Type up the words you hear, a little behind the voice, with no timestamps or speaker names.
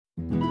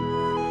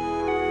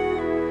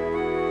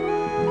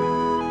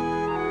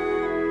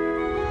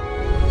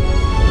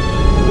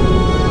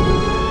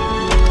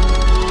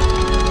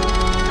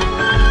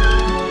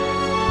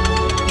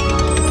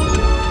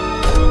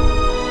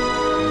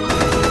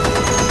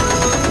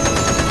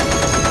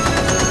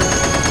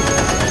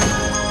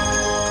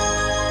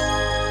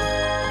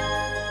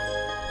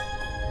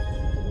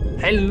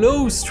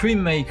Hello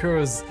stream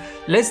makers!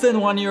 Less than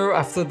 1 year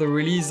after the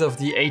release of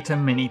the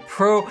ATEM Mini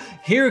Pro,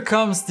 here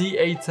comes the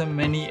ATEM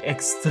Mini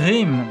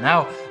Extreme.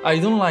 Now, I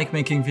don't like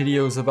making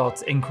videos about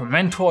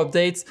incremental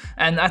updates,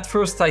 and at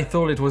first I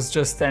thought it was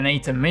just an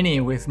ATEM Mini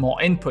with more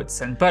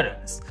inputs and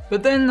buttons.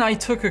 But then I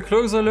took a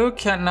closer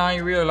look and I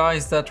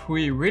realized that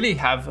we really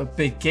have a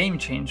big game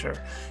changer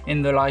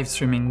in the live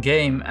streaming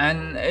game,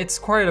 and it's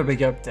quite a big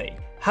update.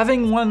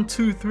 Having 1,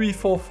 2, 3,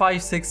 4,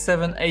 5, 6,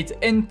 7, 8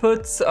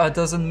 inputs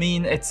doesn't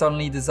mean it's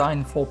only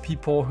designed for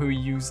people who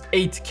use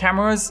 8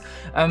 cameras.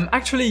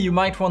 Actually, you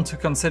might want to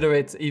consider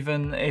it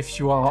even if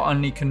you are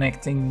only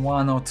connecting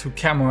 1 or 2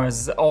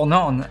 cameras or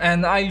none,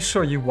 and I'll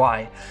show you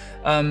why.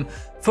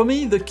 For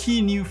me, the key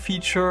new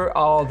feature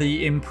are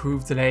the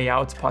improved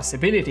layout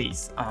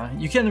possibilities.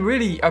 You can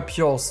really up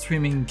your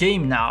streaming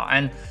game now,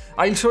 and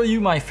I'll show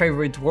you my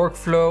favorite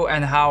workflow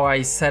and how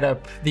I set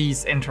up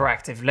these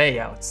interactive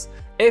layouts.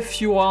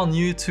 If you are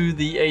new to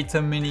the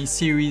ATEM Mini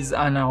series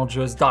and are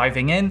just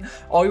diving in,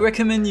 I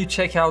recommend you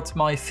check out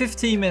my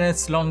 50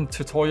 minutes long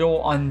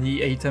tutorial on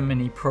the ATEM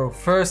Mini Pro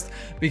first,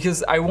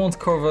 because I won't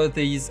cover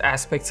these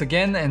aspects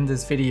again in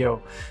this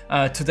video.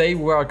 Today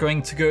we are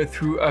going to go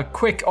through a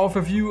quick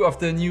overview of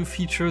the new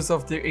features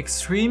of the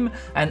Extreme,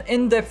 an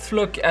in-depth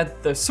look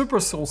at the Super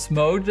Source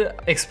mode,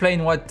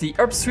 explain what the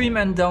upstream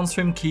and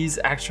downstream keys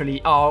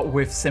actually are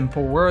with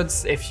simple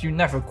words if you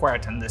never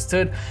quite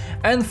understood,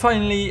 and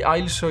finally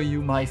I'll show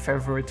you my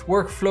favorite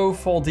workflow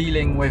for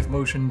dealing with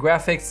motion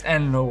graphics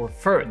and lower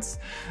thirds.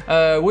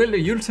 We'll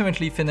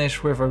ultimately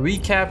finish with a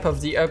recap of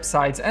the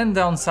upsides and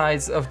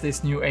downsides of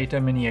this new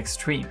ATEM Mini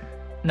Extreme.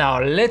 Now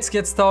let's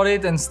get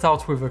started and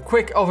start with a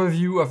quick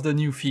overview of the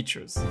new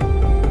features.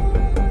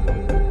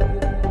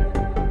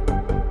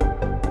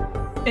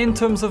 In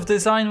terms of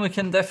design, we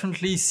can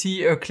definitely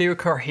see a clear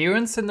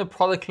coherence in the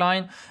product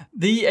line.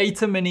 The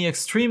ATEM Mini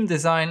Extreme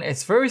design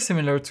is very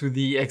similar to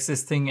the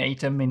existing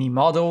ATEM Mini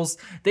models.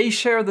 They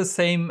share the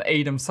same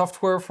ATEM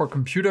software for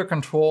computer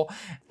control,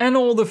 and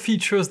all the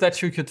features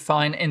that you could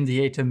find in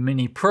the ATEM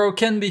Mini Pro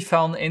can be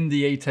found in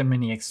the ATEM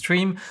Mini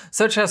Extreme,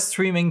 such as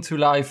streaming to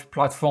live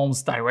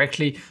platforms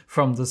directly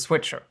from the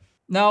switcher.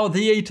 Now,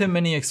 the ATEM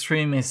Mini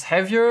Extreme is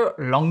heavier,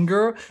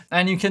 longer,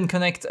 and you can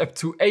connect up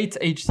to 8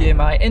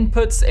 HDMI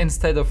inputs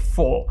instead of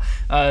 4.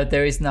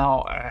 There is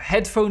now a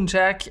headphone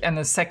jack and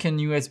a second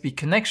USB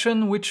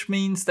connection, which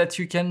means that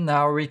you can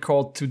now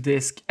record to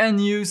disk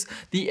and use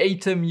the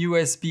ATEM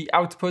USB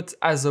output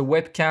as a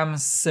webcam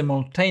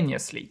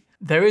simultaneously.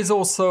 There is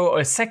also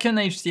a second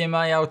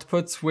HDMI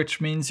output,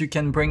 which means you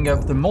can bring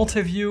up the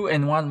multi-view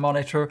in one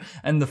monitor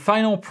and the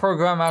final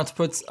program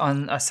output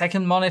on a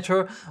second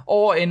monitor,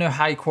 or in a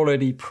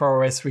high-quality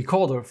ProRes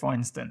recorder, for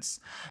instance.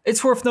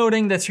 It's worth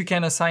noting that you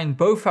can assign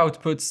both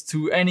outputs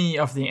to any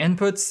of the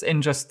inputs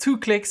in just 2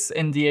 clicks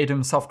in the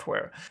ATEM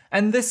software,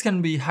 and this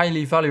can be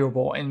highly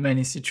valuable in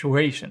many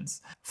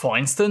situations. For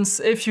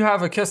instance, if you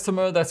have a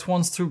customer that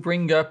wants to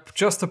bring up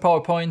just a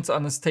PowerPoint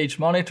on a stage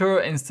monitor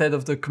instead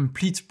of the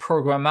complete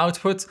program output,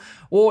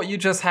 or you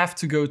just have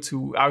to go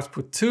to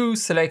output 2,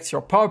 select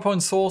your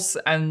PowerPoint source,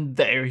 and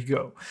there you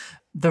go.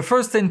 The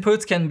first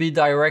input can be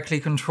directly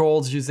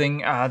controlled using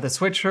the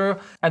switcher.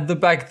 At the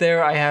back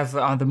there I have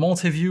the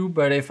multi-view,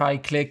 but if I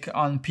click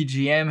on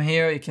PGM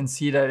here, you can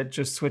see that it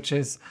just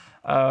switches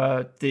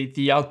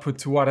the output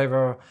to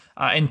whatever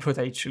input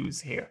I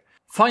choose here.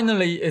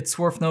 Finally, it's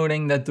worth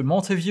noting that the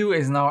multi-view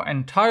is now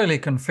entirely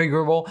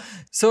configurable,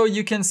 so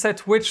you can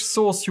set which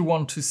source you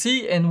want to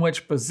see in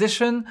which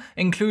position,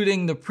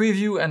 including the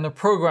preview and the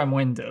program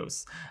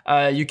windows.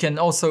 You can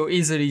also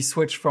easily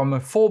switch from a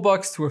full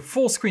box to a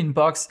full screen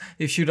box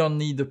if you don't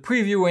need the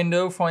preview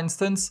window, for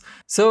instance,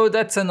 so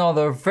that's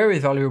another very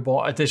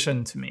valuable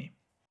addition to me.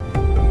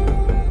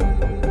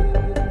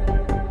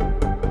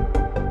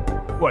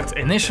 What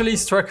initially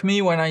struck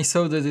me when I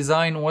saw the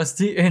design was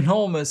the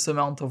enormous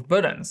amount of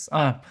buttons.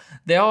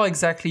 There are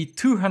exactly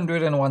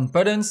 201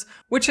 buttons,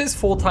 which is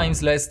 4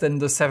 times less than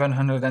the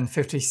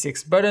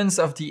 756 buttons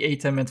of the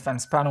ATEM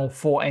Advanced Panel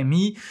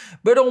 4ME,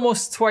 but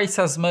almost twice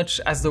as much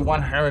as the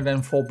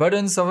 104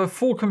 buttons of a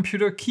full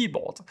computer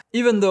keyboard.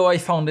 Even though I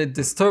found it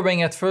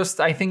disturbing at first,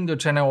 I think the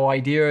general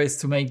idea is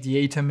to make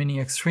the ATEM Mini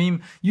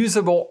Extreme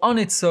usable on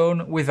its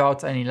own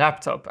without any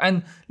laptop.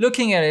 And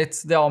looking at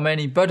it, there are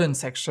many button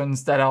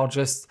sections that are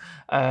just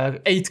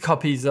 8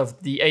 copies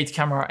of the 8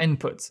 camera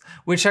inputs,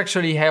 which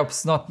actually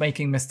helps not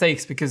making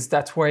mistakes, because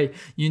that way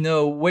you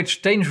know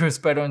which dangerous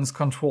buttons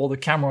control the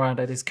camera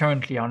that is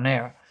currently on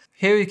air.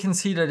 Here you can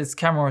see that it's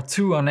camera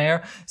 2 on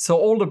air, so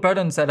all the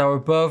buttons that are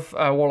above,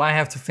 well, I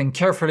have to think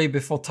carefully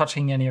before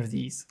touching any of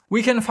these.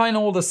 We can find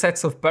all the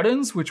sets of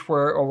buttons which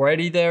were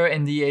already there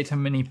in the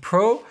ATEM Mini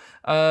Pro.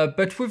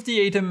 But with the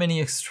ATEM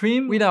Mini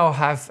Extreme, we now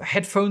have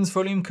headphones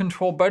volume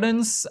control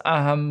buttons,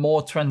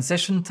 more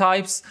transition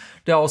types.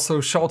 There are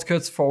also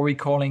shortcuts for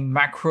recalling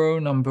macro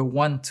number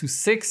 1 to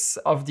 6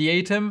 of the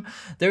ATEM.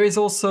 There is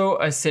also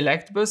a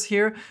select bus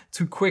here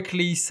to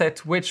quickly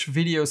set which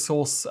video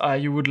source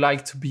you would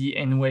like to be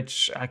in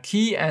which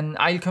key, and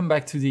I'll come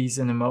back to these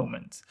in a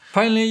moment.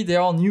 Finally,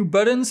 there are new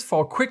buttons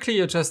for quickly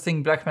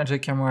adjusting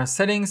Blackmagic camera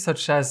settings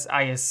such as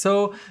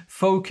ISO,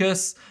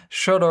 focus,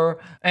 shutter,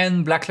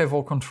 and black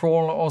level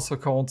control, also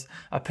called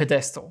a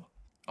pedestal.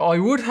 I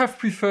would have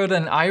preferred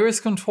an iris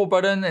control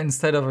button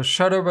instead of a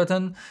shutter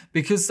button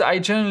because I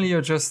generally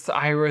adjust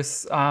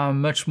iris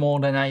much more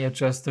than I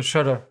adjust the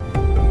shutter.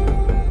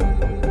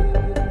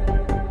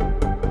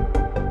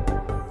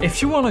 If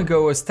you want to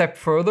go a step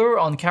further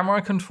on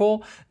camera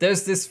control,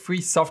 there's this free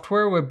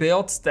software we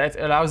built that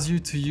allows you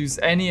to use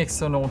any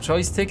external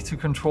joystick to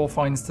control,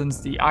 for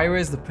instance, the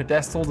iris, the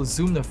pedestal, the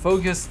zoom, the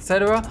focus,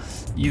 etc.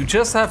 You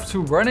just have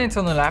to run it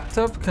on a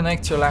laptop,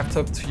 connect your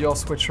laptop to your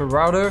switcher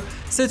router,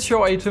 set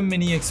your ATEM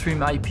Mini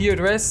Extreme IP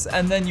address,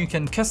 and then you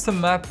can custom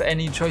map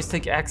any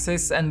joystick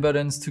access and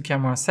buttons to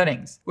camera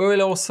settings. We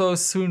will also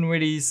soon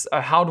release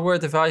a hardware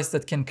device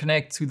that can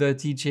connect to the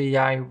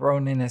DJI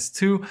Ronin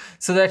S2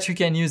 so that you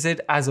can use it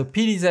as a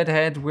PTZ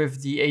head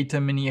with the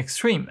ATEM Mini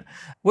Extreme.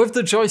 With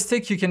the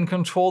joystick you can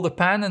control the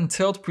pan and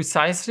tilt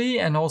precisely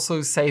and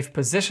also save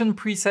position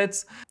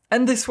presets.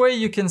 And this way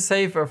you can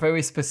save a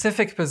very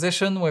specific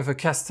position with a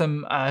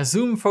custom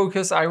zoom,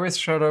 focus, iris,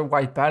 shutter,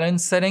 white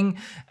balance setting,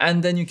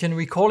 and then you can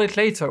recall it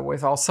later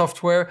with our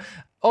software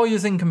or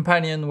using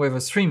Companion with a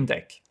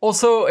Streamdeck.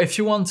 Also, if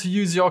you want to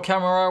use your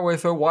camera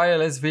with a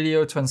wireless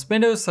video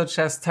transmitter such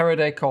as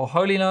Streamdeck or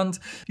Holyland,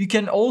 you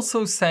can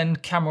also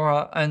send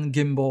camera and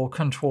gimbal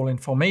control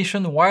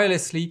information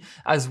wirelessly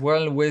as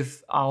well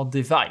with our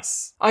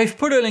device. I've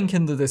put a link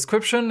in the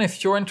description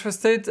if you're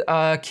interested.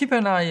 Keep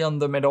an eye on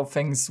the Middle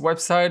Things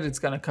website, it's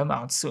gonna come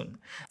out soon.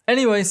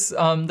 Anyways,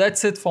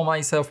 that's it for my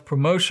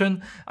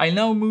self-promotion. I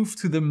now move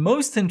to the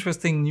most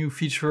interesting new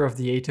feature of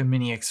the ATEM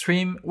Mini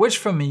Extreme, which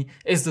for me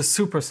is the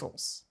Super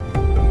Source.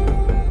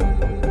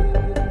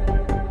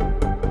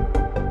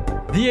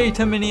 The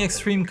ATEM Mini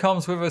Extreme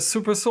comes with a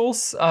super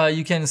source.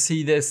 You can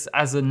see this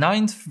as a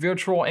 9th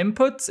virtual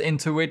input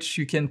into which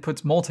you can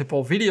put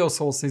multiple video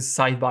sources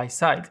side by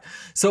side.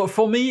 So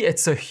for me,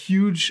 it's a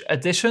huge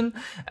addition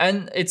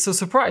and it's a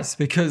surprise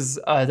because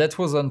that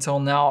was until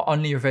now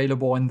only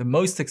available in the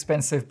most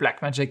expensive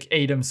Blackmagic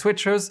ATEM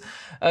switchers.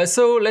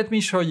 So let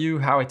me show you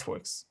how it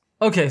works.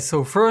 Okay,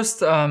 so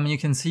first you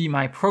can see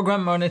my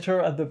program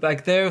monitor at the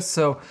back there.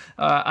 So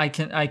I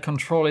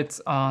control it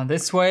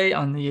this way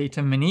on the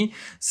ATEM Mini.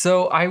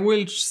 So I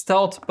will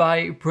start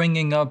by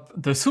bringing up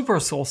the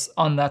super source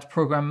on that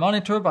program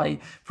monitor by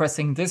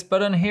pressing this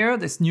button here,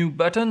 this new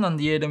button on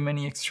the ATEM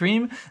Mini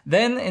Extreme.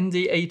 Then in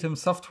the ATEM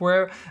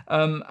software,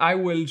 I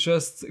will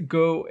just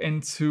go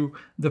into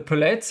the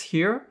palette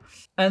here,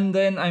 and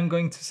then I'm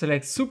going to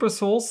select super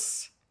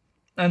source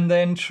and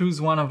then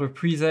choose one of the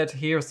presets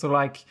here. So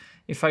like,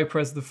 if I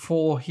press the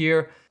 4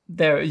 here,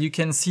 there you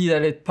can see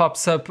that it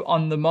pops up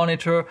on the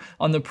monitor.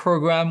 On the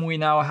program, we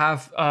now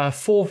have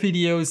 4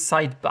 videos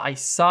side by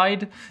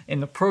side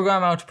in the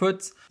program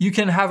output. You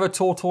can have a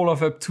total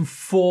of up to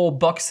 4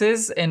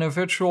 boxes in a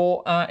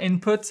virtual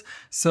input.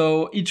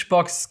 So each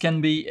box can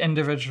be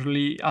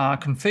individually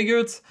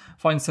configured.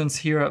 For instance,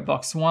 here at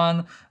box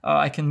 1,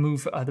 I can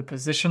move the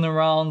position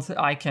around.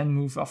 I can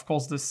move, of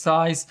course, the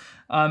size.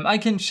 I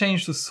can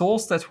change the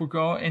source that will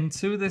go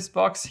into this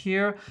box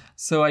here.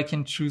 So I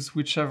can choose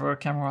whichever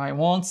camera I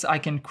want. I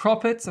can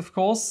crop it, of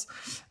course.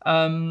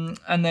 And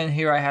then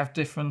here I have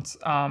different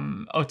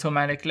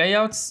automatic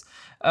layouts.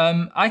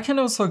 I can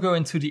also go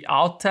into the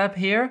Alt tab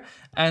here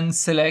and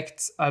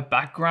select a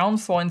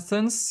background, for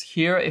instance.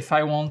 Here, if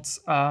I want,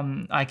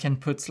 I can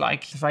put,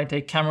 like, if I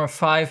take camera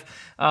 5,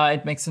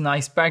 it makes a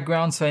nice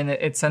background. So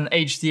it's an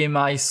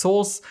HDMI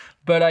source,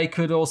 but I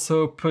could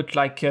also put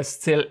like a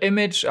still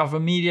image of a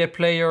media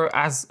player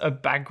as a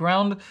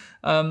background,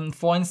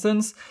 for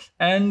instance.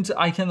 And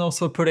I can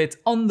also put it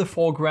on the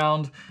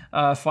foreground.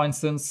 For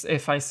instance,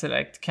 if I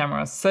select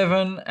camera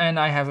 7 and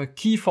I have a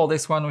key for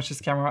this one, which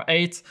is camera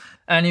 8,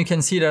 and you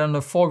can see that on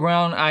the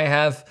foreground, I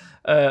have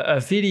a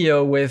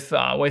video with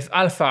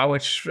alpha,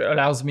 which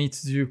allows me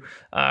to do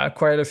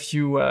quite a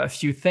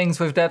few things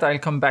with that. I'll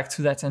come back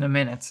to that in a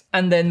minute.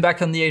 And then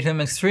back on the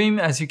ATEM Extreme,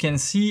 as you can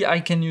see, I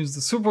can use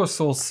the super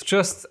source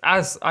just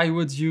as I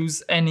would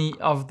use any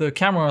of the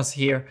cameras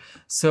here.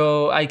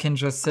 So I can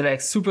just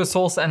select super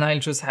source and I'll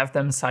just have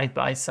them side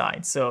by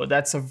side. So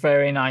that's a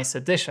very nice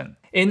addition.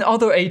 In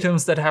other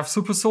ATEMs that have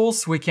super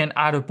source, we can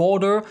add a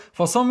border.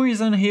 For some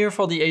reason here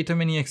for the ATEM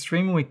Mini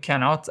Extreme, we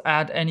cannot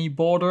add any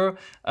border.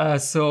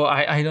 So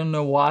I don't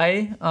know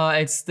why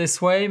it's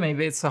this way.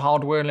 Maybe it's a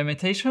hardware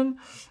limitation.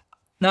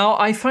 Now,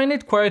 I find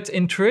it quite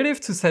intuitive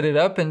to set it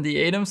up in the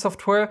ATEM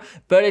software,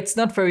 but it's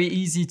not very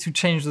easy to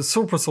change the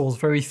super source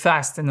very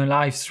fast in a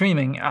live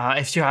streaming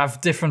if you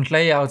have different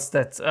layouts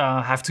that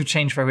have to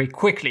change very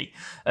quickly.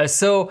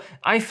 So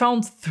I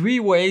found 3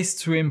 ways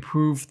to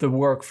improve the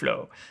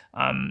workflow.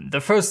 The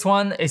first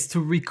one is to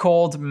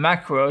record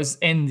macros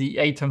in the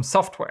ATEM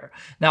software.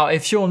 Now,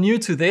 if you're new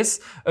to this,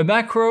 a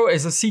macro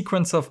is a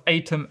sequence of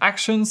ATEM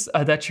actions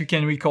that you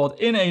can record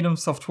in ATEM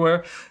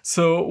software.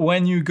 So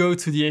when you go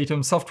to the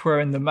ATEM software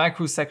in the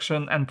macro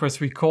section and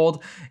press record,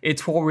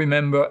 it will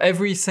remember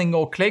every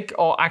single click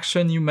or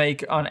action you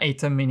make on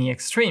ATEM Mini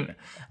Extreme.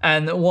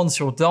 And once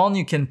you're done,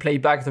 you can play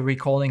back the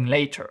recording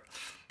later.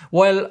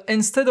 Well,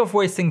 instead of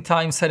wasting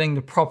time setting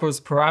the proper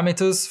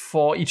parameters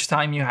for each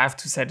time you have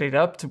to set it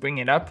up to bring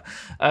it up,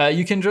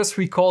 you can just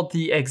record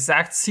the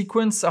exact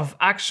sequence of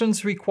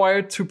actions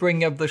required to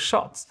bring up the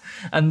shot,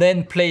 and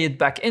then play it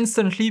back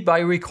instantly by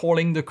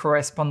recalling the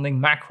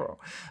corresponding macro.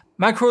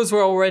 Macros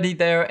were already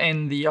there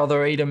in the other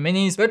ATEM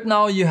minis, but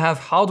now you have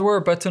hardware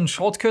button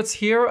shortcuts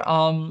here,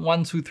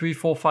 1, 2, 3,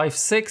 4, 5,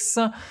 6,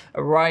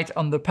 right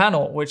on the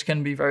panel, which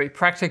can be very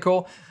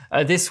practical.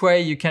 This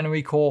way you can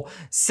recall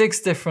 6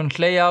 different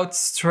layouts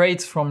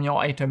straight from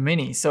your ATEM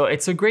mini. So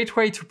it's a great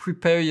way to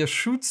prepare your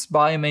shoots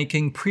by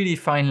making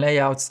predefined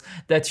layouts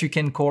that you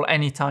can call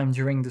anytime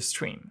during the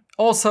stream.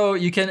 Also,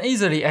 you can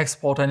easily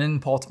export and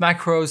import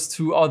macros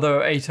to other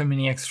ATEM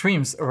Mini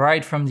Extremes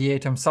right from the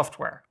ATEM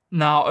software.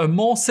 Now, a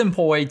more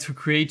simple way to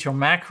create your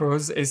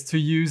macros is to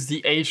use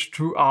the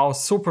H2R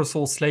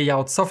SuperSource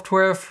layout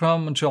software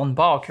from John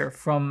Barker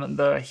from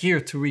the Here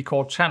to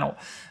Record channel.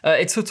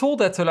 It's a tool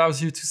that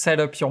allows you to set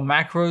up your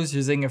macros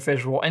using a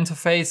visual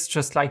interface,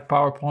 just like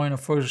PowerPoint or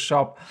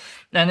Photoshop,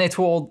 and it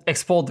will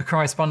export the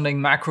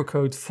corresponding macro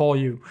code for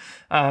you.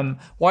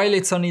 While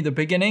it's only the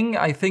beginning,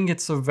 I think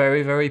it's a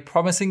very, very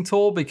promising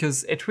tool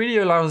because it really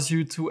allows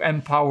you to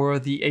empower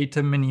the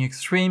ATEM Mini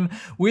Extreme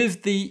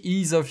with the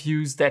ease of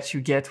use that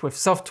you get with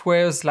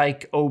softwares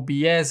like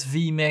OBS,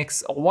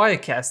 vMix, or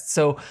Wirecast.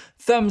 So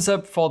thumbs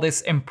up for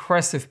this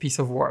impressive piece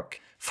of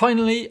work.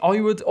 Finally,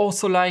 I would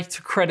also like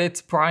to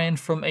credit Brian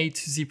from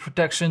A2Z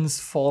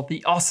Productions for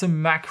the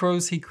awesome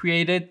macros he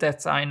created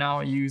that I now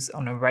use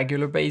on a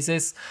regular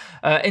basis.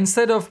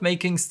 Instead of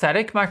making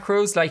static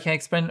macros like I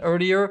explained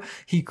earlier,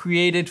 he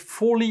created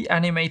fully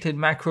animated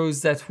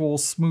macros that will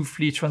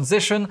smoothly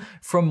transition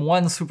from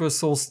one super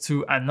source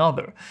to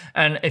another.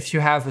 And if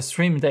you have a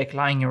Streamdeck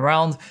lying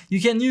around,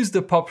 you can use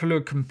the popular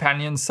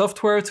companion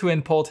software to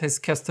import his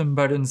custom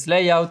buttons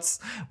layouts,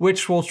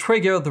 which will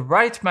trigger the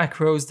right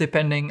macros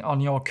depending on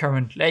your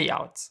current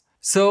layout.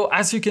 So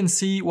as you can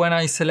see, when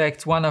I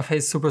select one of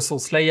his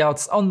SuperSource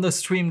layouts on the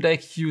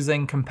Streamdeck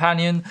using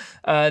Companion,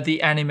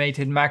 the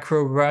animated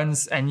macro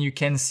runs and you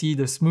can see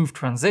the smooth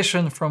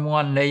transition from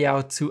one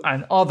layout to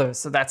another.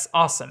 So that's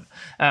awesome.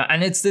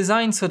 And it's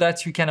designed so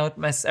that you cannot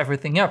mess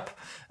everything up.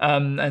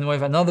 And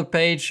with another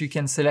page, you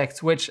can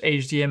select which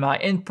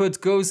HDMI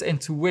input goes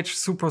into which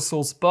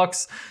SuperSource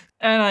box.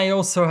 And I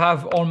also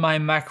have all my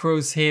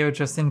macros here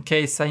just in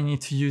case I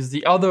need to use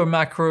the other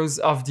macros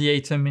of the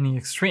ATEM Mini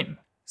Extreme.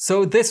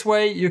 So this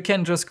way you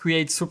can just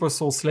create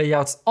SuperSource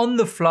layouts on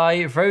the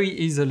fly very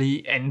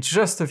easily in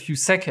just a few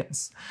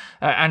seconds.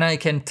 And I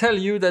can tell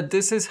you that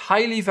this is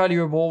highly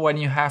valuable when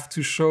you have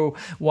to show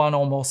one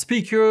or more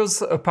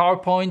speakers, a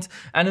PowerPoint,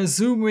 and a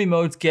Zoom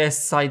remote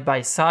guest side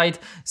by side.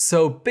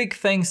 So big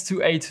thanks to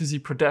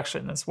A2Z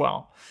Production as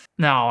well.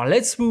 Now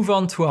let's move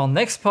on to our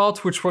next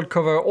part, which will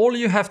cover all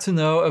you have to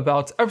know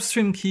about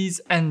upstream keys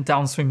and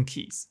downstream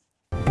keys.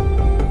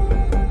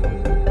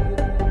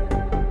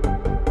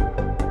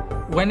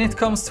 When it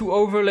comes to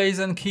overlays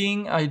and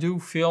keying, I do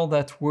feel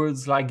that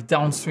words like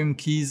downstream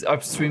keys,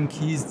 upstream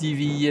keys,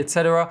 DVE,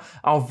 etc.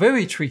 are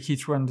very tricky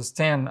to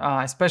understand,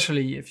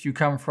 especially if you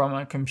come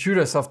from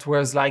computer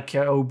softwares like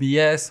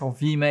OBS or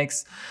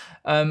vMix.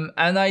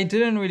 And I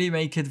didn't really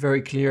make it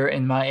very clear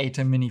in my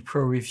ATEM Mini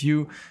Pro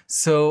review.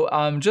 So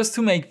just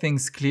to make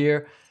things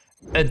clear,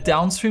 a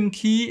downstream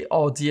key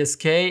or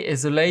DSK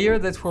is a layer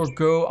that will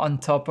go on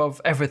top of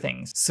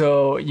everything.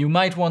 So you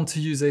might want to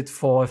use it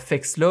for a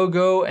fixed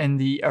logo in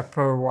the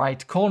upper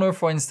right corner,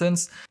 for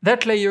instance.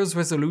 That layer's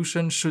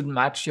resolution should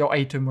match your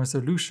ATEM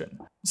resolution.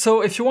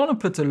 So if you want to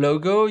put a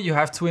logo, you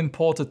have to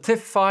import a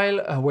TIFF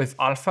file with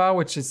alpha,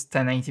 which is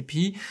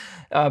 1080p,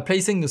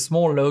 placing the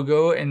small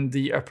logo in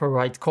the upper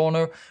right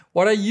corner.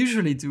 What I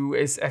usually do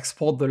is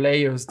export the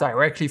layers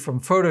directly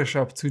from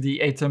Photoshop to the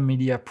ATEM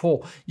Media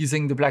Pro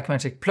using the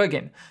Blackmagic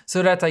plugin,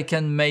 so that I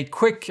can make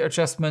quick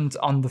adjustments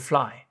on the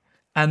fly.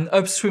 An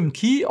upstream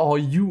key, or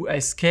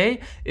USK,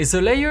 is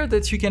a layer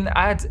that you can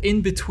add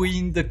in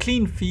between the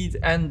clean feed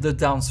and the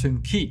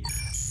downstream key.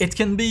 It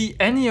can be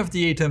any of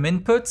the ATEM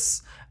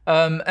inputs,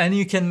 and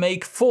you can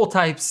make 4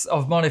 types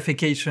of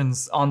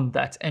modifications on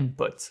that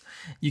input.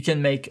 You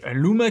can make a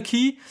luma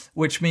key,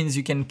 which means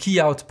you can key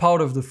out part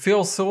of the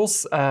fill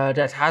source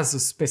that has a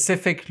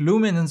specific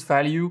luminance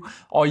value,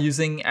 or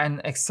using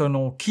an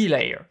external key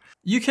layer.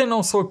 You can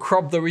also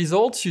crop the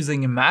result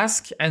using a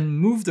mask and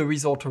move the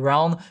result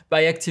around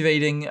by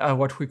activating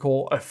what we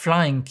call a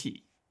flying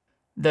key.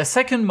 The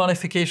second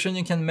modification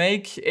you can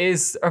make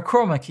is a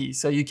chroma key,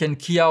 so you can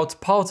key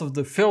out part of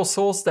the fill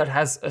source that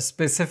has a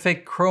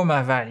specific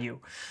chroma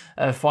value.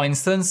 For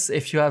instance,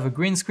 if you have a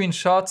green screen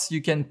shot,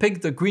 you can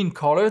pick the green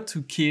color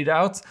to key it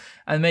out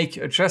and make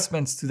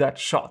adjustments to that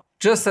shot.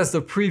 Just as the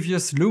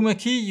previous Luma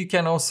key, you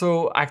can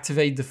also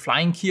activate the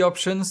flying key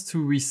options to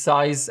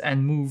resize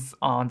and move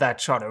that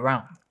shot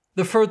around.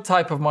 The third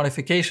type of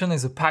modification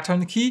is a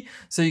pattern key,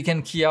 so you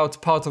can key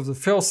out part of the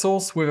fill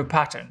source with a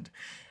pattern.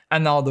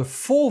 And now the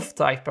fourth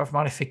type of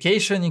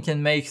modification you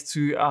can make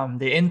to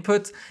the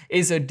input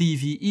is a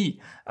DVE.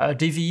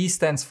 DVE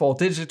stands for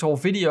Digital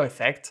Video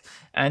Effect,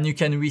 and you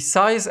can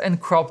resize and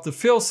crop the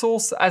fill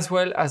source as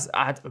well as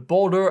add a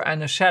border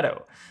and a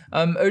shadow.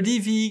 A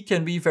DVE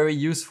can be very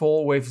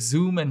useful with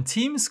Zoom and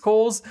Teams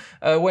calls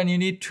when you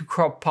need to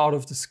crop part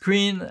of the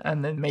screen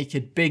and then make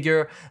it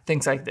bigger,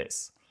 things like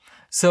this.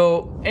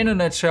 So in a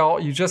nutshell,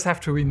 you just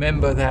have to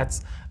remember that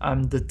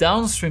the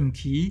downstream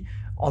key,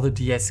 or the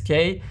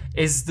DSK,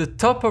 is the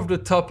top of the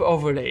top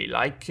overlay,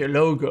 like a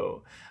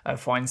logo,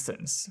 for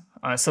instance.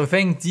 So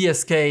think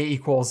DSK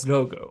equals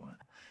logo.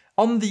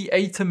 On the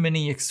ATEM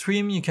Mini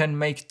Extreme, you can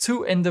make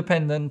two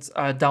independent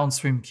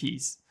downstream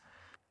keys.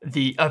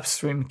 The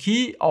upstream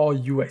key, or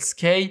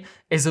USK,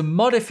 is a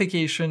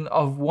modification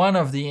of one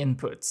of the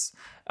inputs.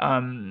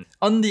 On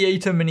the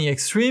ATEM Mini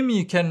Extreme,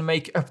 you can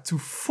make up to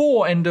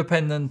 4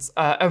 independent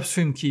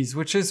upstream keys,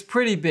 which is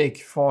pretty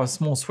big for a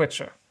small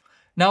switcher.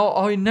 Now,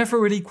 I never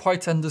really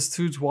quite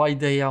understood why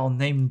they are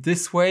named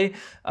this way.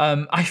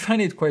 I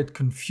find it quite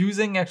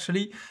confusing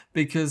actually,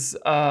 because,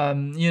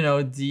 you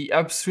know, the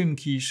upstream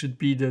key should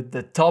be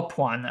the top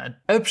one.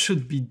 Up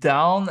should be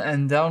down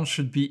and down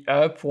should be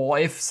up, or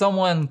if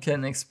someone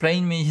can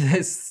explain me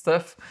this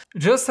stuff.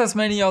 Just as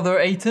many other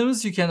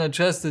ATEMs, you can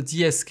adjust the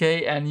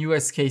DSK and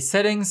USK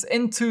settings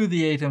into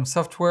the ATEM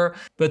software,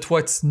 but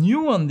what's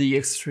new on the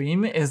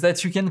Extreme is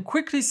that you can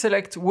quickly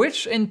select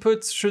which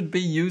inputs should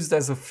be used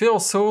as a fill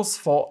source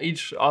for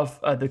each of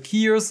the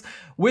keyers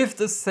with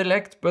the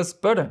select bus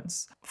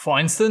buttons. For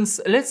instance,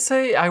 let's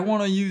say I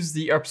want to use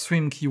the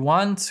upstream key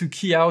 1 to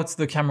key out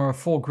the camera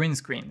 4 green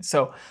screen.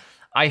 So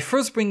I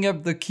first bring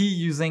up the key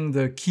using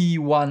the key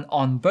 1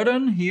 on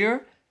button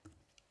here.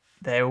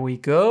 There we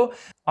go.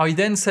 I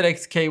then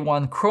select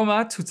K1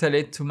 chroma to tell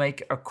it to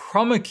make a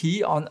chroma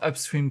key on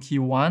upstream key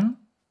 1.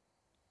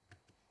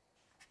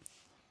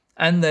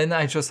 And then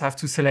I just have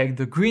to select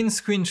the green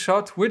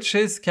screenshot, which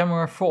is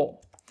camera 4.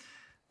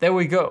 There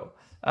we go.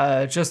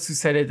 Just to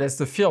set it as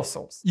the fill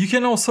source. You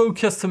can also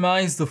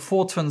customize the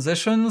 4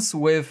 transitions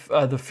with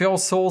the fill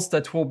source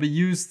that will be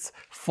used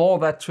for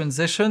that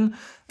transition.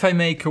 If I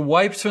make a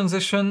wipe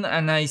transition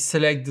and I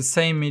select the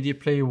same media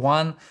player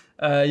 1,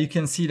 you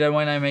can see that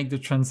when I make the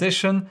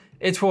transition,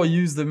 it will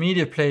use the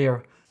media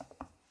player.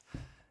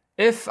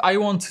 If I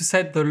want to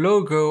set the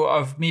logo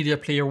of media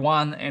player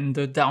 1 in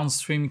the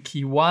downstream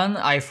key 1,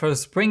 I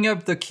first bring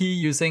up the key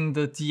using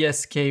the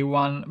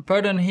DSK1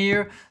 button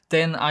here.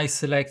 Then I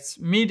select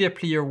media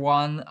player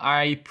 1,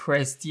 I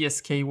press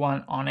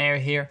DSK1 on air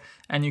here,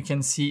 and you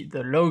can see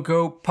the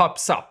logo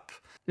pops up.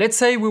 Let's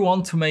say we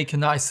want to make a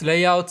nice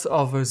layout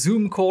of a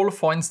Zoom call,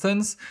 for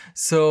instance.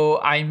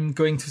 So I'm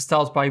going to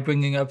start by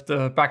bringing up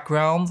the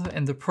background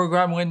in the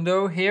program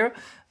window here.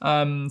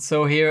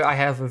 So here I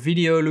have a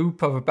video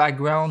loop of a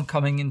background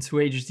coming into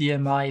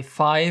HDMI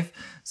 5.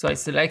 So I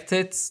select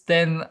it,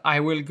 then I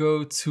will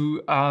go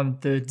to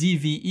the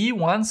DVE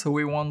one. So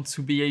we want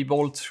to be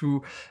able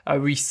to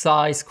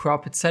resize,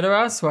 crop,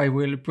 etc. So I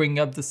will bring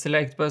up the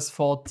select bus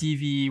for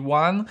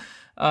DVE1,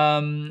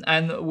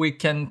 and we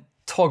can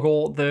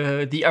toggle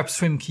the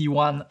upstream key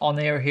 1 on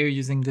air here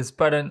using this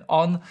button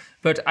on,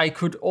 but I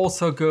could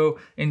also go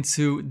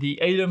into the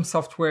ATEM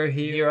software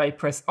here. I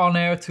press on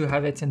air to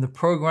have it in the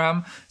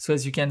program. So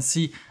as you can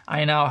see,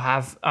 I now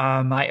have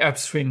my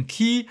upstream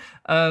key,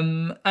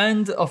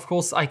 and of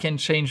course I can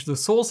change the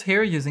source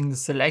here using the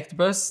select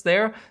bus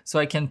there. So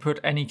I can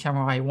put any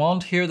camera I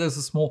want here. There's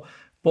a small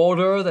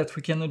border that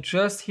we can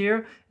adjust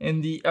here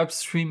in the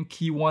upstream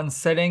key 1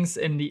 settings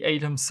in the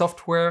ATEM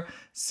software.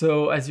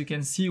 So as you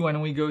can see, when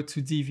we go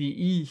to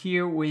DVE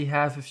here, we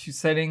have a few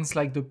settings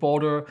like the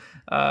border.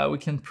 We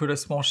can put a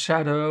small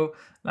shadow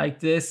like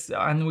this,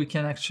 and we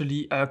can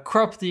actually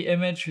crop the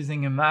image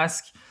using a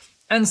mask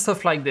and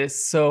stuff like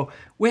this. So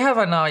we have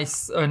a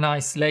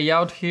nice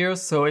layout here.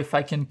 So if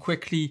I can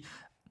quickly,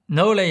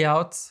 no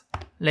layout,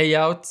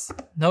 layout,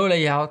 no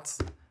layout,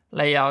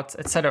 layout,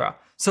 etc.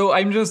 So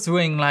I'm just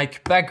doing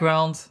like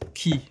background,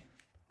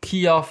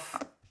 key off,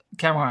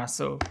 camera.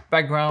 So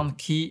background,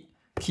 key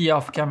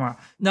off, camera.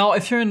 Now,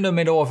 if you're in the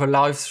middle of a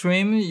live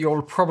stream,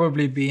 you'll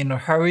probably be in a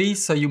hurry.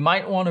 So you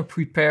might want to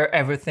prepare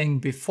everything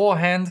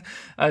beforehand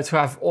to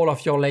have all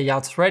of your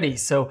layouts ready.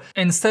 So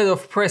instead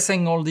of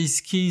pressing all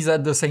these keys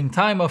at the same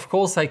time, of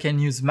course, I can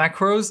use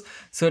macros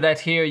so that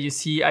here you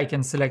see I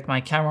can select my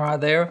camera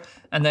there.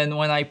 And then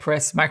when I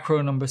press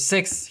macro number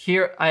 6,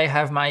 here I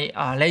have my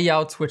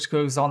layout, which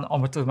goes on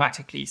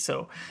automatically.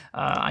 So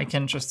I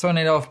can just turn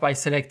it off by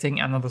selecting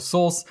another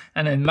source,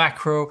 and then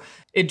macro,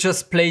 it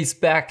just plays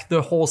back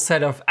the whole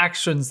set of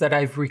actions that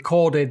I've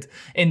recorded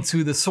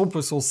into the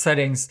super source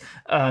settings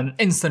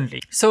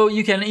instantly. So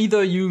you can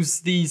either use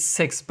these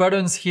 6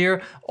 buttons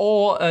here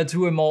or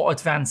do a more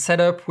advanced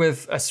setup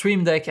with a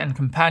Streamdeck and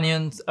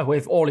Companion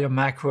with all your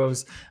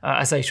macros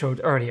as I showed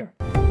earlier.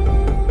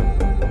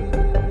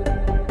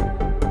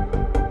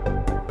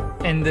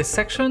 In this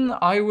section,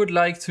 I would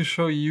like to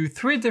show you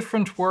 3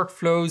 different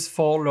workflows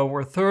for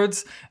lower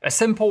thirds, a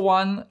simple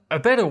one, a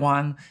better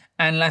one,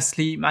 and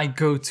lastly, my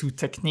go-to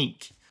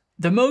technique.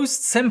 The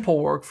most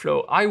simple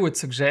workflow I would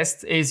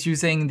suggest is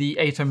using the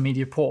ATEM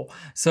media pool.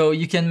 So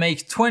you can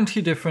make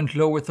 20 different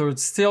lower third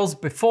stills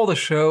before the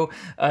show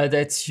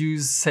that you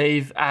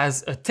save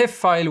as a TIFF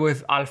file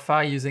with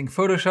alpha using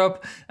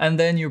Photoshop, and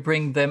then you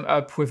bring them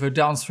up with a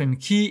downstream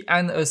key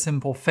and a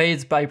simple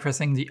fade by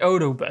pressing the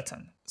auto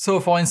button. So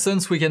for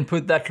instance, we can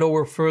put that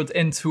lower third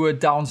into a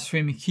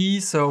downstream key.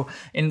 So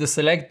in the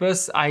select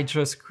bus, I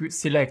just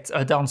select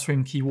a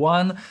downstream key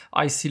 1.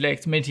 I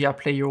select media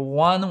player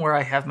 1 where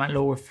I have my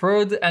lower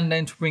third, and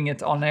then to bring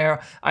it on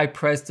air, I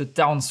press the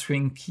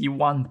downstream key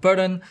 1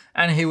 button,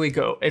 and here we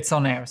go, it's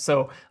on air.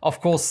 So of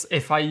course,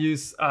 if I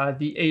use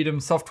the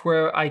ATEM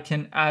software, I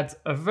can add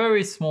a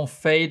very small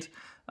fade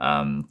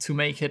to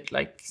make it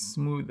like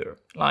smoother,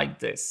 like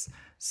this.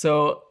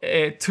 So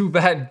too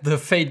bad the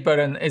fade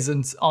button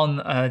isn't on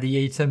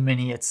the ATEM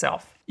Mini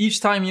itself. Each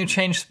time you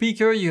change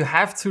speaker, you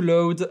have to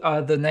load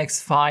the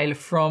next file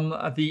from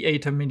the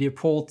ATEM media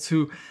pool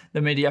to the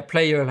media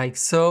player like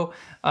so.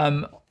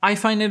 I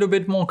find it a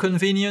bit more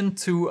convenient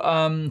to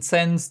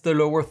send the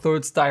lower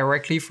thirds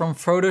directly from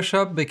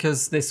Photoshop,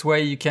 because this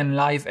way you can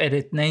live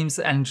edit names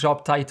and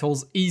job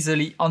titles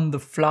easily on the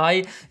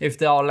fly if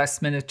there are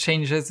last minute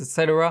changes,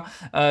 etc.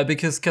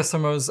 Because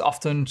customers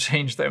often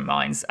change their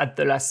minds at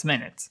the last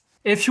minute.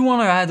 If you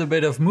want to add a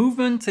bit of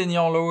movement in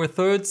your lower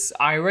thirds,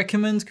 I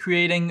recommend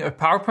creating a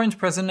PowerPoint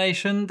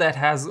presentation that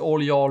has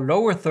all your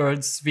lower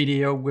thirds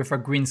video with a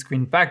green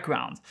screen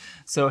background.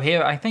 So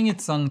here, I think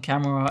it's on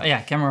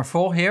camera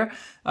 4 here.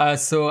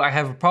 So I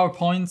have a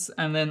PowerPoint,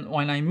 and then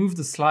when I move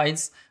the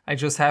slides, I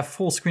just have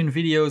full screen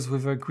videos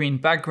with a green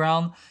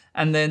background,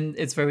 and then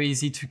it's very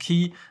easy to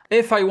key.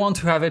 If I want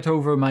to have it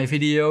over my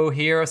video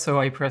here, so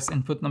I press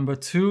input number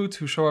 2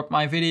 to show up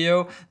my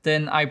video,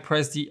 then I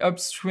press the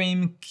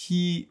upstream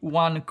key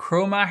 1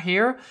 chroma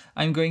here.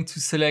 I'm going to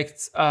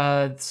select,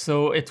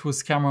 so it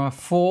was camera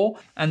 4,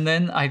 and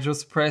then I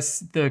just press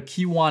the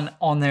key 1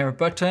 on air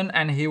button,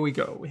 and here we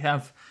go. We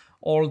have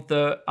all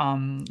the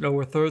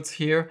lower thirds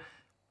here,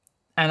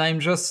 and I'm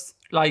just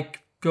like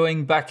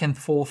going back and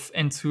forth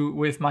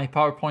with my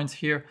PowerPoint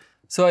here.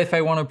 So if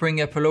I want to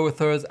bring up a lower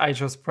third, I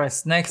just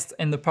press next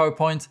in the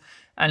PowerPoint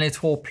and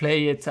it will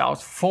play it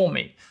out for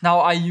me. Now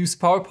I use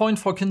PowerPoint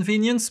for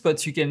convenience,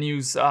 but you can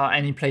use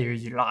any player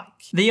you like.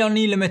 The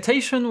only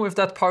limitation with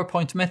that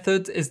PowerPoint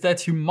method is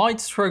that you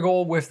might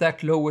struggle with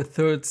that lower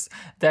thirds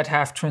that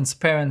have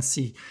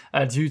transparency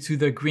due to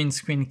the green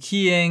screen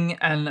keying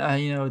and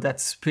that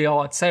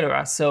spill,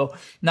 etc. So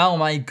now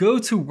my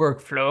go-to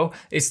workflow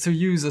is to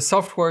use a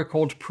software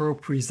called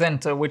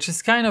ProPresenter, which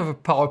is kind of a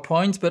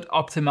PowerPoint but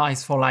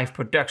optimized for live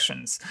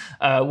productions.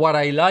 What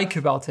I like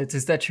about it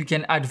is that you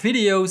can add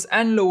videos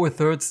and lower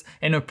thirds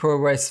in a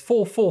ProRes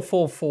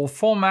 4444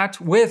 format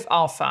with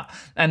alpha,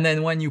 and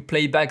then when you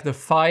play back the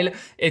file,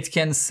 it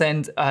can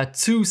send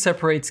 2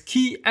 separate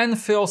key and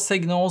fill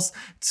signals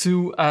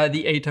to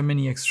the ATEM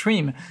Mini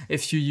Extreme.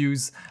 If you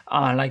use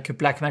like a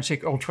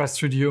Blackmagic Ultra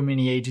Studio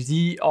Mini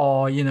HD,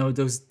 or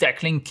those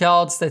decklink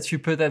cards that you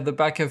put at the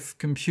back of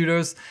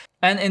computers.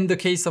 And in the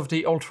case of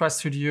the Ultra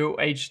Studio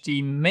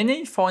HD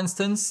Mini, for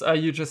instance,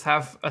 you just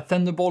have a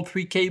Thunderbolt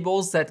 3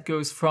 cables that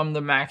goes from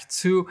the Mac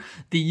to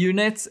the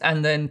unit,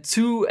 and then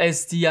 2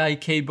 SDI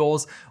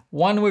cables,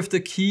 one with the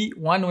key,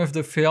 one with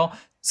the fill.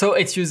 So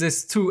it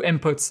uses 2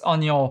 inputs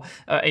on your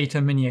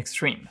ATEM Mini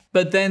Extreme.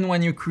 But then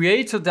when you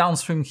create a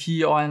downstream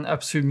key or an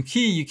upstream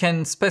key, you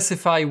can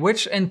specify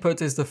which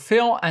input is the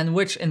fill and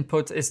which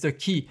input is the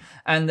key.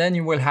 And then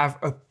you will have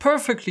a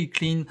perfectly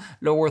clean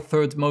lower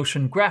third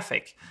motion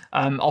graphic.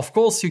 Of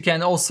course, you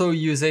can also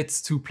use it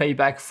to play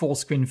back full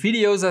screen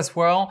videos as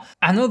well.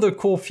 Another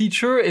cool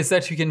feature is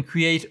that you can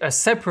create a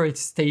separate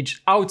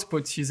stage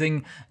output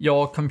using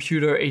your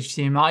computer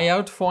HDMI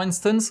out, for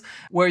instance,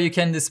 where you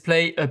can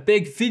display a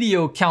big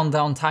video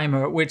countdown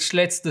timer, which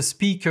lets the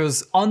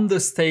speakers on the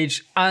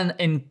stage and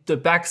in the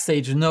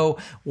backstage know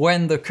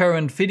when the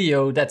current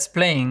video that's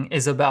playing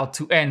is about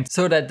to end,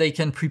 so that they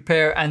can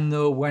prepare and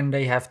know when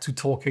they have to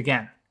talk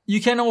again.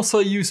 You can also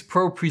use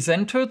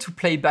ProPresenter to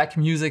play back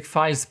music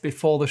files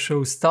before the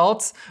show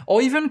starts,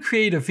 or even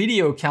create a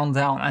video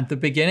countdown at the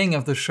beginning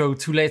of the show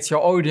to let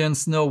your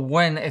audience know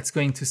when it's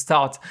going to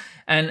start.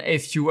 And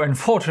if you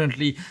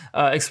unfortunately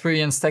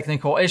experience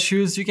technical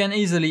issues, you can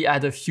easily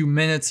add a few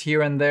minutes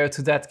here and there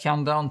to that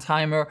countdown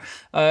timer.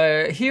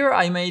 Here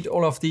I made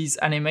all of these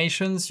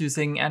animations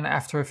using an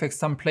After Effects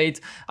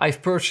template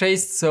I've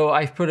purchased, so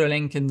I've put a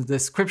link in the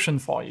description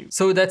for you.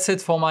 So that's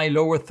it for my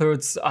lower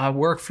thirds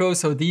workflow.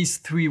 So these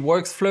 3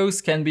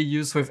 workflows can be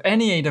used with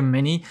any ATEM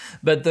Mini,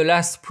 but the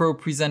last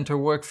ProPresenter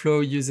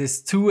workflow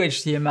uses 2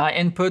 HDMI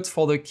inputs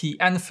for the key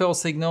and fill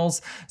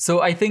signals.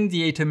 So I think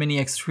the ATEM Mini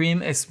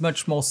Extreme is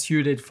much more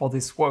suited for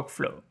this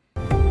workflow.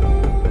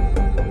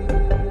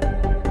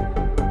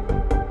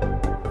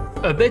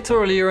 A bit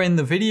earlier in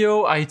the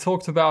video, I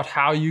talked about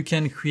how you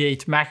can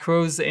create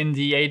macros in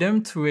the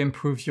ATEM to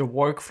improve your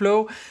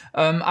workflow.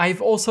 I've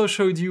also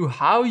showed you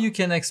how you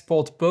can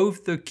export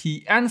both the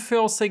key and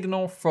fill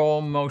signal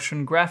from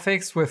motion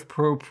graphics with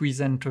Pro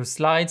Presenter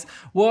slides.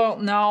 Well,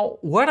 now,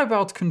 what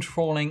about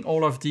controlling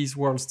all of these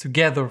worlds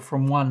together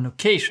from one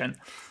location?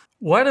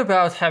 What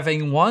about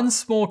having one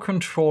small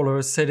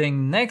controller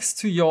sitting next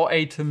to your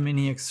ATEM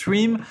Mini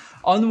Extreme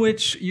on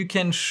which you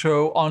can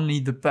show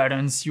only the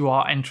buttons you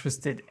are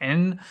interested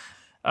in?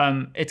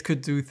 It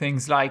could do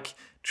things like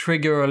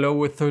trigger a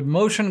lower third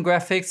motion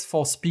graphics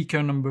for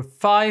speaker number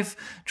 5,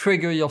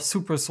 trigger your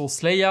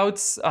supersource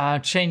layouts,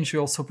 change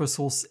your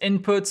supersource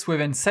inputs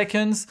within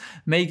seconds,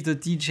 make the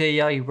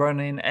DJI run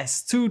in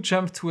S2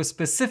 jump to a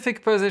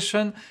specific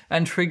position,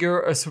 and trigger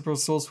a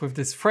supersource with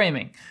this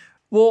framing.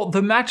 Well,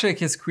 the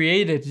magic is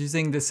created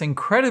using this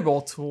incredible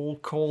tool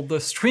called the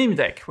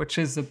Streamdeck, which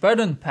is a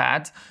button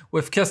pad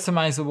with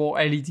customizable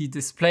LED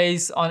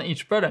displays on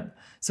each button,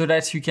 so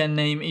that you can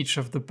name each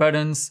of the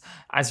buttons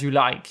as you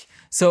like.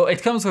 So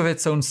it comes with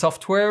its own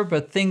software,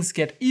 but things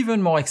get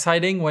even more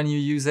exciting when you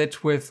use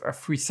it with a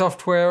free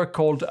software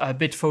called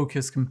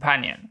BitFocus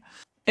Companion.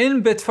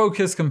 In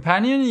BitFocus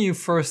Companion, you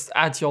first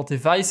add your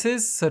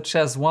devices, such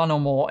as one or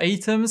more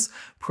ATEMs,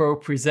 Pro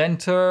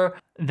Presenter.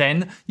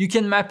 Then you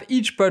can map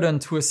each button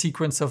to a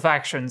sequence of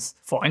actions.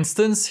 For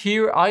instance,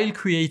 here I'll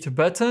create a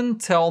button,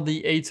 tell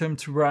the ATEM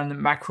to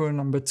run macro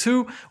number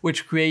 2,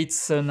 which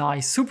creates a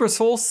nice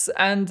supersource,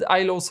 and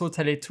I'll also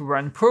tell it to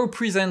run Pro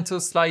Presenter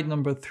slide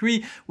number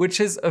 3, which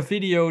is a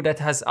video that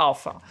has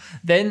alpha.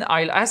 Then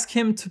I'll ask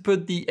him to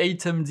put the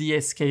ATEM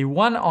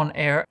DSK1 on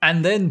air,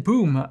 and then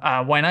boom,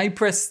 when I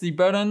press the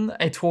button,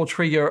 it will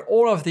trigger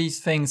all of these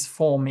things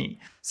for me.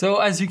 So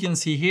as you can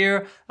see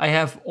here, I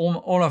have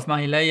all of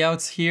my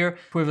layouts here.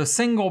 With a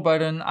single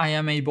button, I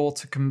am able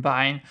to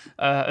combine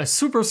a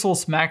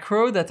supersource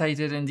macro that I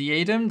did in the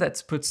ATEM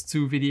that puts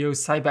two videos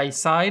side by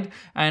side.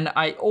 And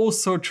I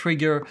also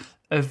trigger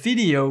a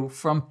video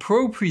from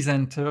Pro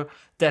Presenter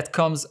that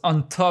comes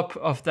on top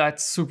of that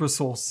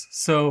supersource.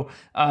 So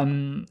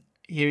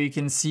here you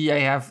can see I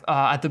have,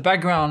 at the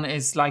background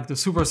is like the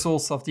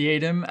supersource of the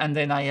ATEM, and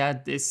then I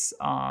add this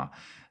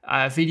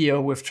video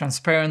with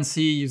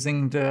transparency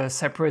using the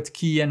separate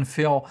key and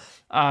fill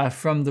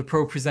from the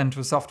Pro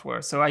Presenter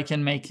software. So I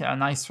can make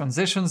nice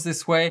transitions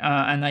this way,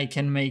 and I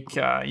can make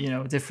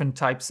different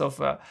types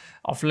of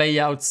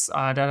layouts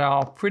that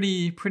are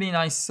pretty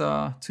nice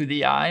to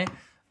the eye.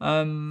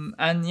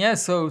 And yeah,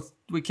 so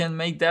we can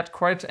make that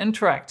quite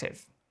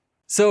interactive.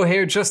 So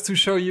here, just to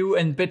show you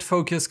in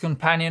BitFocus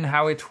Companion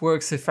how it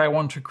works if I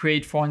want to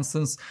create, for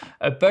instance,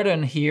 a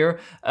button here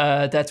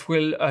that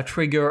will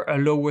trigger a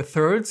lower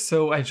third.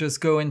 So I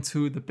just go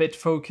into the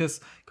BitFocus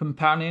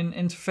Companion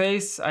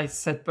interface, I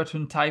set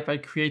button type, I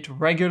create a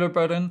regular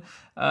button.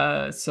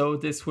 So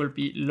this will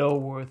be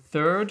lower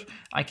third.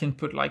 I can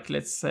put like,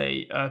 let's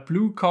say a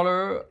blue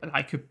color,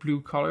 like a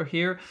blue color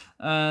here.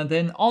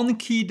 Then on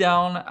key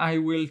down, I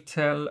will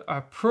tell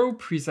a Pro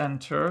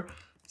Presenter,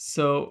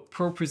 so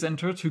Pro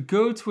Presenter, to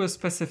go to a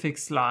specific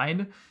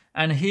slide.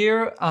 And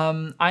here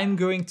I'm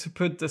going to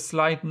put the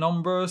slide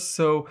number.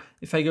 So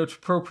if I go to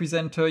Pro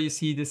Presenter, you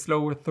see this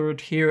lower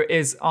third here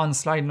is on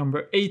slide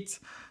number 8.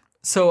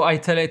 So I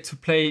tell it to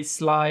play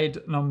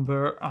slide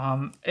number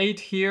 8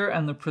 here,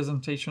 and the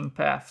presentation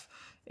path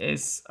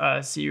is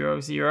 0,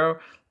 0.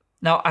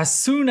 Now, as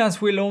soon as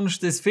we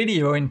launch this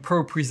video in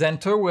Pro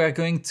Presenter, we're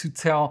going to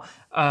tell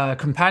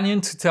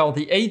Companion to tell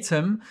the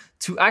ATEM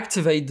to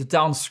activate the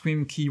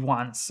downstream key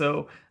 1.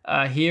 So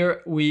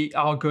here we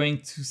are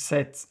going to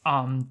set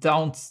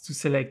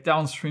select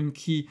downstream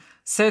key,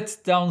 set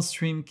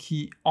downstream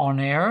key on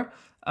air,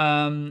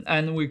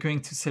 and we're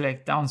going to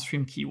select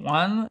downstream key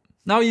 1.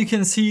 Now you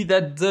can see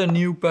that the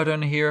new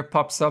button here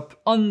pops up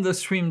on the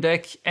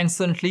Streamdeck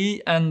instantly,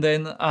 and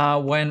then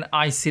when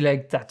I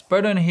select that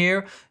button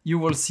here, you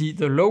will see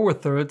the lower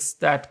thirds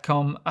that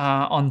come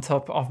on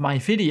top of my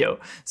video.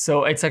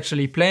 So it's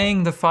actually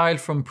playing the file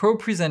from Pro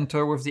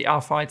Presenter with the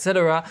alpha,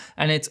 etc.,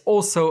 and it's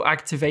also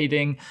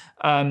activating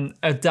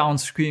a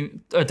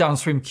downstream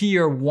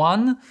keyer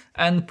 1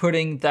 and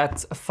putting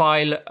that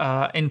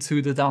file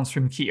into the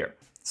downstream keyer.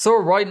 So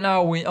right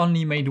now we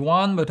only made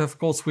one, but of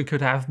course we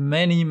could have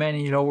many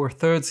lower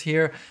thirds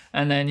here,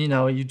 and then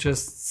you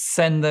just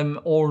send them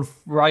all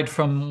right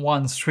from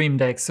one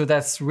Streamdeck. So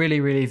that's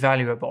really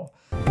valuable.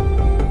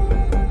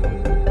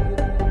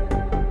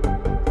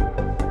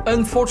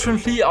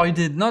 Unfortunately, I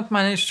did not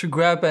manage to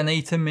grab an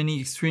ATEM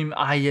Mini Extreme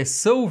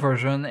ISO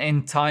version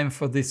in time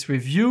for this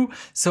review,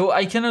 so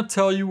I cannot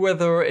tell you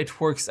whether it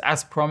works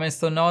as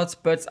promised or not,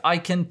 but I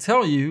can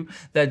tell you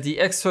that the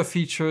extra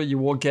feature you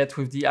will get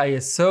with the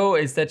ISO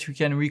is that you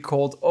can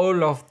record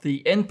all of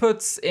the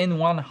inputs in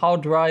one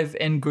hard drive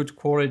in good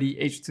quality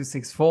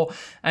H.264,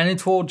 and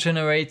it will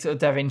generate a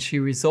DaVinci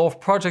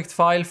Resolve project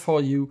file for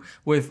you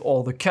with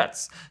all the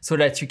cuts, so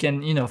that you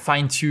can,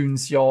 fine-tune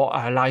your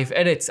live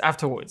edits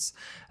afterwards.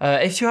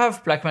 If you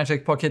have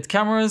Blackmagic Pocket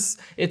cameras,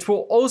 it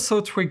will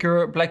also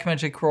trigger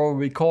Blackmagic RAW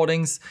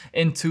recordings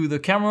into the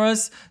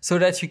cameras so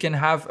that you can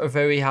have a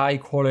very high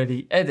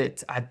quality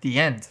edit at the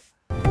end.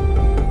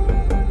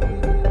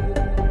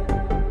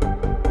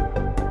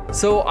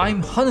 So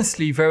I'm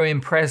honestly very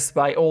impressed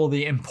by all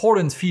the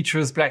important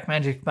features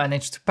Blackmagic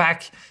managed to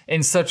pack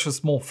in such a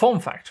small form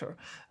factor.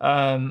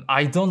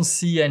 I don't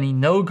see any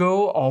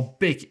no-go or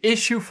big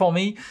issue for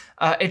me.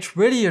 It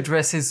really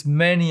addresses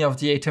many of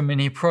the ATEM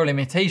Mini Pro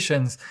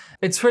limitations.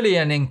 It's really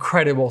an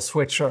incredible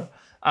switcher.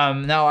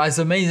 Now, as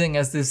amazing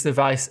as this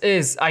device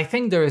is, I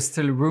think there is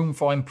still room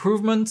for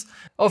improvement.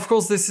 Of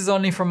course, this is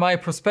only from my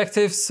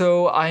perspective,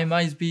 so I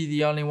might be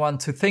the only one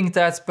to think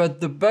that, but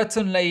the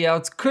button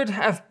layout could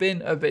have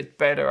been a bit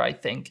better, I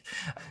think.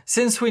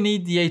 Since we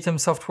need the ATEM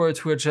software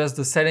to adjust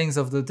the settings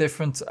of the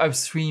different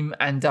upstream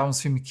and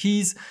downstream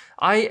keys,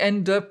 I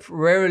end up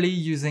rarely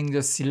using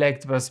the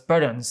select bus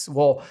buttons.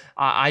 Well,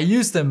 I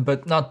use them,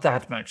 but not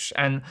that much.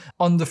 And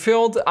on the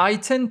field, I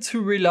tend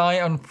to rely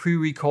on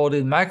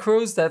pre-recorded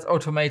macros that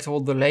automate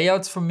all the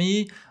layouts for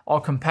me or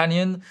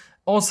companion.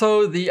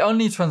 Also, the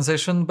only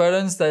transition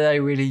buttons that I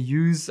really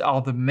use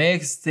are the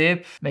mix,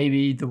 dip,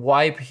 maybe the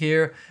wipe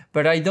here,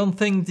 but I don't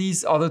think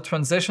these other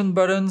transition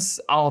buttons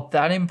are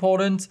that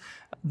important.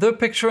 The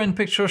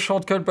picture-in-picture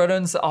shortcut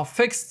buttons are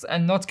fixed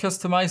and not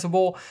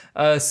customizable,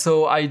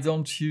 so I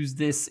don't use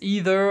this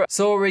either.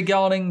 So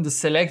regarding the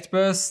select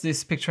bus,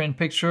 this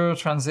picture-in-picture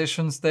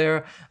transitions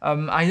there,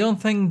 I don't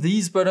think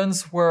these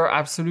buttons were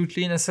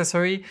absolutely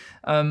necessary.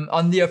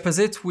 On the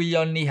opposite, we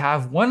only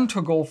have one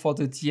toggle for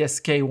the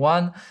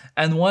DSK1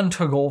 and one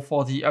toggle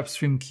for the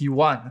upstream key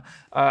 1.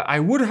 I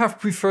would have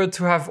preferred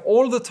to have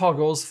all the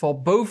toggles for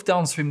both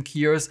downstream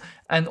keyers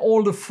and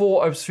all the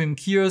 4 upstream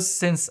keyers,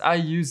 since I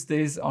use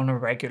this on a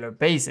regular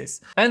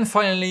basis. And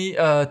finally,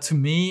 to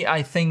me,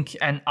 I think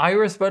an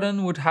iris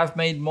button would have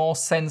made more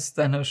sense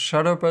than a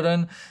shutter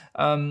button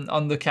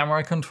on the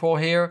camera control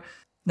here.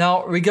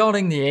 Now,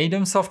 regarding the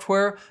ATEM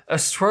software, a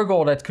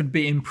struggle that could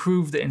be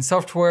improved in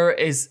software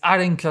is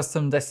adding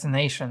custom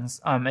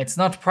destinations. It's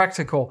not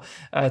practical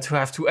to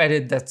have to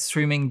edit that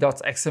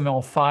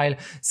streaming.xml file,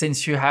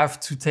 since you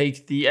have to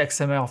take the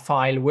XML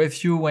file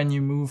with you when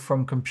you move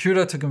from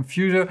computer to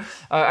computer.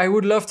 I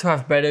would love to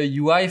have better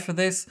UI for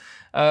this.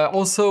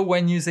 Also,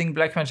 when using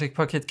Blackmagic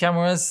Pocket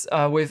cameras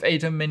with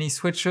ATEM Mini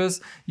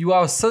switchers, you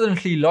are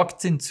suddenly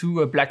locked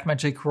into a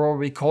Blackmagic RAW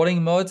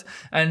recording mode,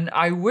 and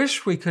I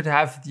wish we could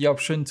have the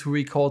option to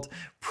record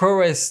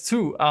ProRes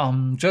too,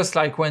 just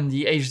like when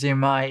the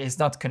HDMI is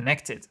not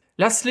connected.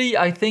 Lastly,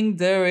 I think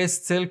there is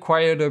still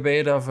quite a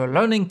bit of a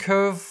learning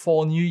curve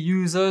for new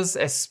users,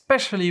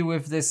 especially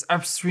with this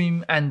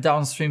upstream and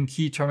downstream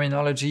key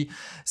terminology.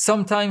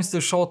 Sometimes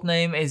the short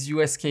name is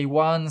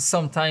USK1,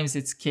 sometimes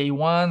it's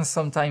K1,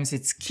 sometimes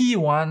it's Key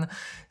 1.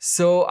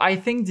 So I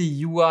think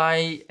the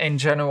UI in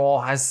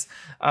general has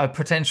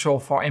potential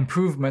for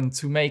improvement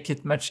to make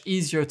it much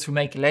easier to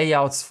make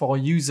layouts for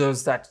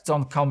users that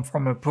don't come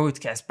from a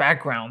broadcast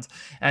background.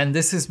 And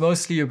this is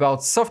mostly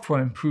about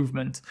software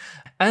improvement.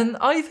 And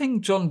I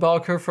think John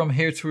Barker from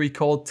Here to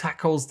Record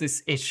tackles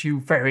this issue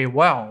very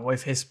well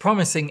with his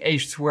promising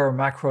H2R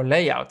macro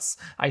layouts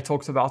I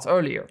talked about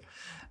earlier.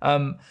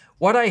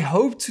 What I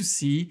hope to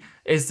see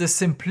is the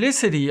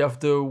simplicity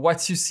of the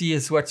what you see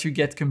is what you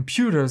get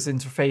computers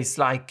interface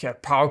like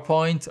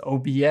PowerPoint,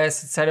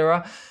 OBS,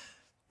 etc.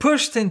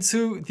 pushed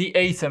into the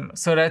ATEM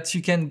so that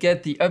you can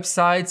get the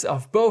upsides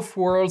of both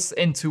worlds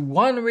into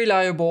one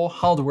reliable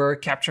hardware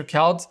capture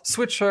card,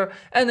 switcher,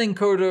 and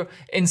encoder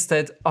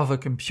instead of a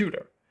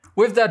computer.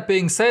 With that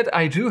being said,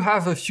 I do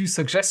have a few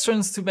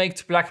suggestions to make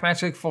to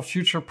Blackmagic for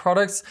future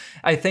products.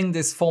 I think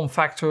this form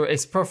factor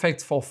is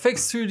perfect for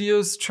fixed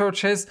studios,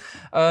 churches,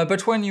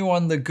 but when you're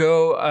on the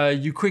go,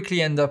 you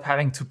quickly end up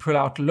having to pull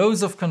out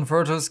loads of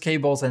converters,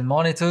 cables, and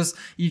monitors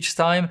each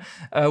time,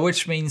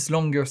 which means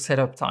longer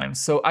setup times.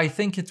 So I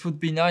think it would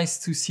be nice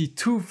to see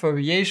 2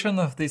 variations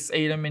of this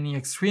ATEM Mini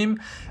Extreme,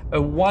 a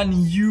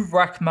 1U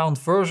rack mount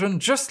version,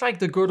 just like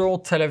the good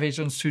old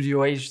Television Studio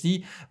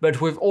HD, but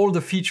with all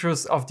the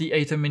features of the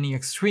ATEM Mini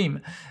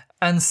Extreme.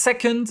 And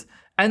second,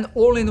 an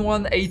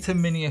all-in-one ATEM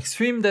Mini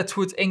Extreme that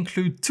would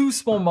include 2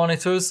 small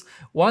monitors,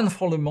 one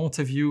for the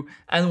multi-view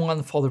and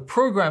one for the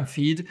program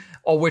feed,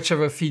 or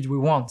whichever feed we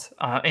want,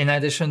 in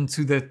addition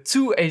to the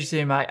 2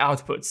 HDMI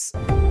outputs.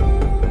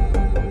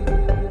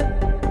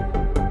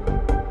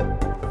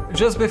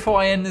 Just before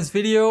I end this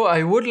video,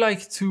 I would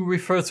like to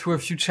refer to a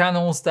few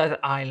channels that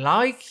I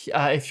like.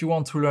 If you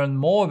want to learn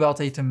more about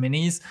ATEM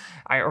Minis,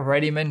 I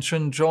already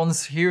mentioned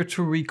John's Here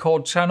to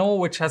Record channel,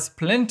 which has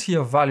plenty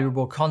of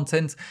valuable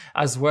content,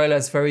 as well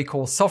as very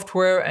cool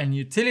software and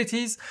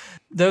utilities.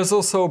 There's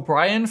also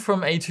Brian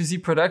from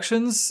A2Z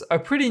Productions, a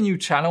pretty new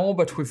channel,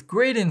 but with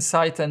great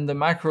insight, and the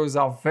macros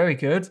are very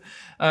good.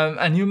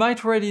 And you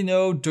might already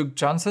know Doug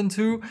Johnson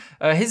too.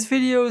 His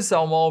videos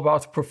are more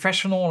about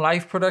professional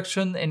live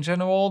production in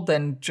general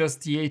than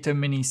just the ATEM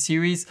Mini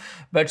series,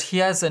 but he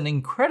has an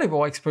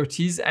incredible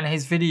expertise, and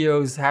his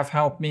videos have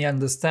helped me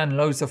understand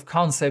loads of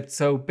concepts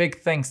so big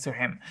thanks to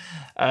him.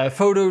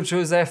 Photo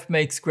Joseph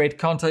makes great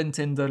content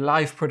in the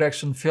live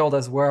production field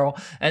as well,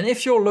 and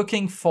if you're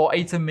looking for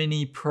ATEM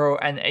Mini Pro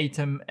and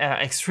ATEM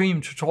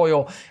Extreme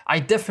tutorial, I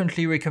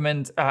definitely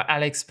recommend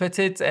Alex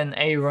Petit and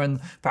Aaron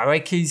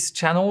Parecki's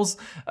channels,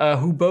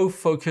 who both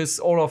focus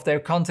all of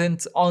their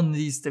content on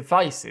these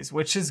devices,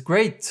 which is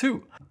great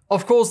too.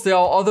 Of course, there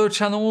are other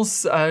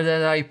channels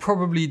that I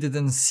probably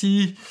didn't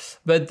see,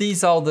 but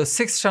these are the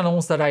 6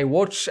 channels that I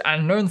watch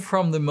and learn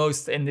from the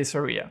most in this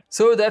area.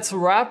 So that's a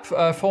wrap.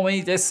 For me,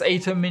 this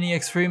ATEM Mini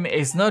Extreme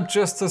is not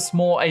just a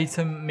small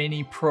ATEM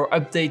Mini Pro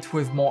update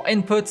with more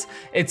inputs,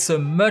 it's a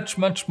much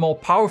more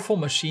powerful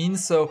machine,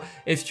 so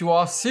if you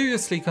are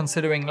seriously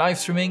considering live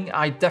streaming,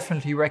 I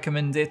definitely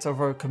recommend it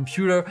over a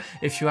computer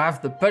if you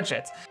have the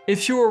budget.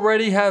 If you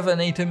already have an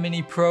ATEM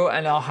Mini Pro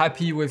and are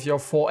happy with your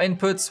 4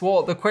 inputs,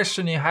 well, the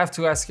question you have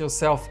to ask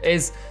yourself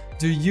is,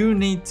 do you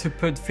need to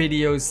put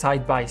videos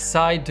side by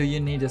side? Do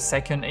you need a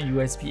second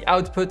USB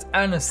output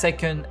and a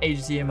second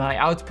HDMI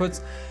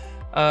output?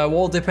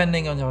 Well,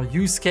 depending on your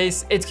use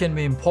case, it can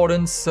be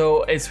important,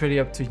 so it's really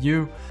up to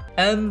you.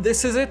 And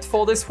this is it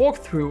for this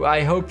walkthrough.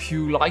 I hope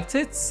you liked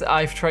it.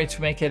 I've tried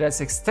to make it as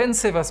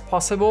extensive as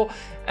possible,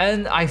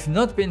 and I've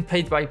not been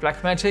paid by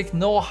Blackmagic,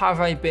 nor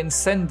have I been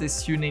sent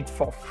this unit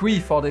for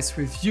free for this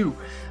review.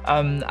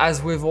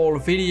 As with all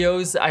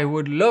videos, I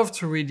would love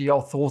to read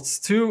your thoughts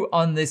too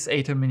on this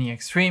ATEM Mini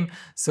Extreme,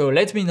 so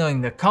let me know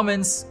in the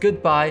comments.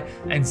 Goodbye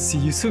and see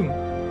you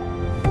soon.